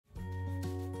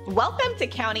Welcome to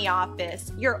County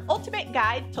Office, your ultimate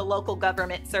guide to local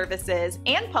government services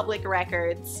and public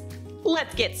records.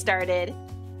 Let's get started.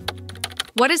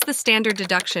 What is the standard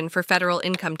deduction for federal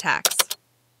income tax?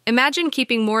 Imagine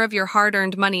keeping more of your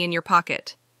hard-earned money in your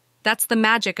pocket. That's the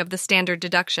magic of the standard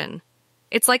deduction.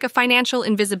 It's like a financial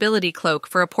invisibility cloak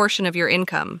for a portion of your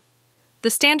income. The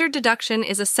standard deduction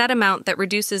is a set amount that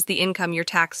reduces the income you're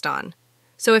taxed on.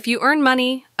 So if you earn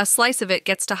money, a slice of it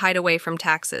gets to hide away from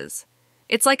taxes.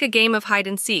 It's like a game of hide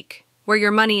and seek, where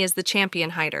your money is the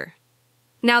champion hider.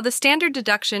 Now, the standard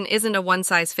deduction isn't a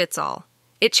one-size-fits-all.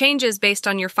 It changes based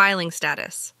on your filing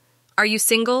status. Are you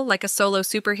single, like a solo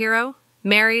superhero?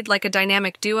 Married, like a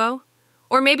dynamic duo?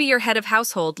 Or maybe you're head of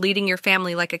household, leading your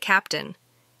family like a captain?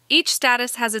 Each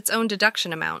status has its own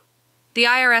deduction amount. The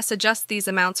IRS adjusts these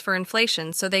amounts for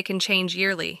inflation so they can change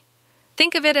yearly.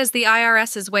 Think of it as the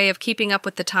IRS's way of keeping up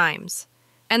with the times.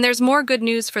 And there's more good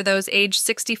news for those aged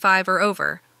 65 or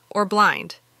over, or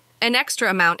blind. An extra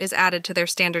amount is added to their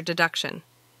standard deduction.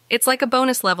 It's like a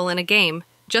bonus level in a game,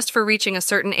 just for reaching a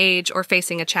certain age or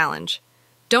facing a challenge.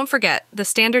 Don't forget, the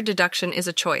standard deduction is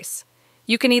a choice.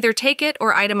 You can either take it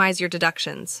or itemize your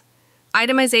deductions.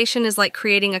 Itemization is like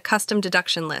creating a custom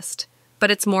deduction list,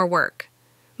 but it's more work.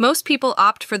 Most people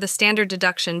opt for the standard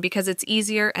deduction because it's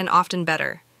easier and often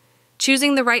better.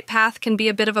 Choosing the right path can be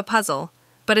a bit of a puzzle,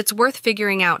 but it's worth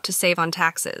figuring out to save on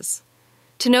taxes.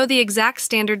 To know the exact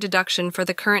standard deduction for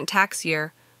the current tax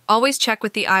year, always check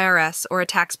with the IRS or a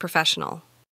tax professional.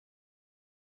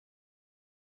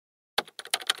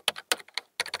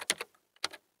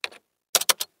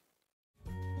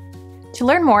 To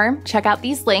learn more, check out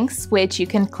these links, which you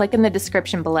can click in the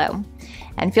description below.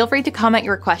 And feel free to comment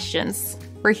your questions.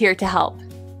 We're here to help.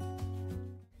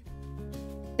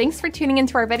 Thanks for tuning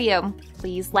into our video.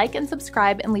 Please like and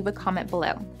subscribe and leave a comment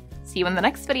below. See you in the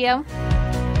next video.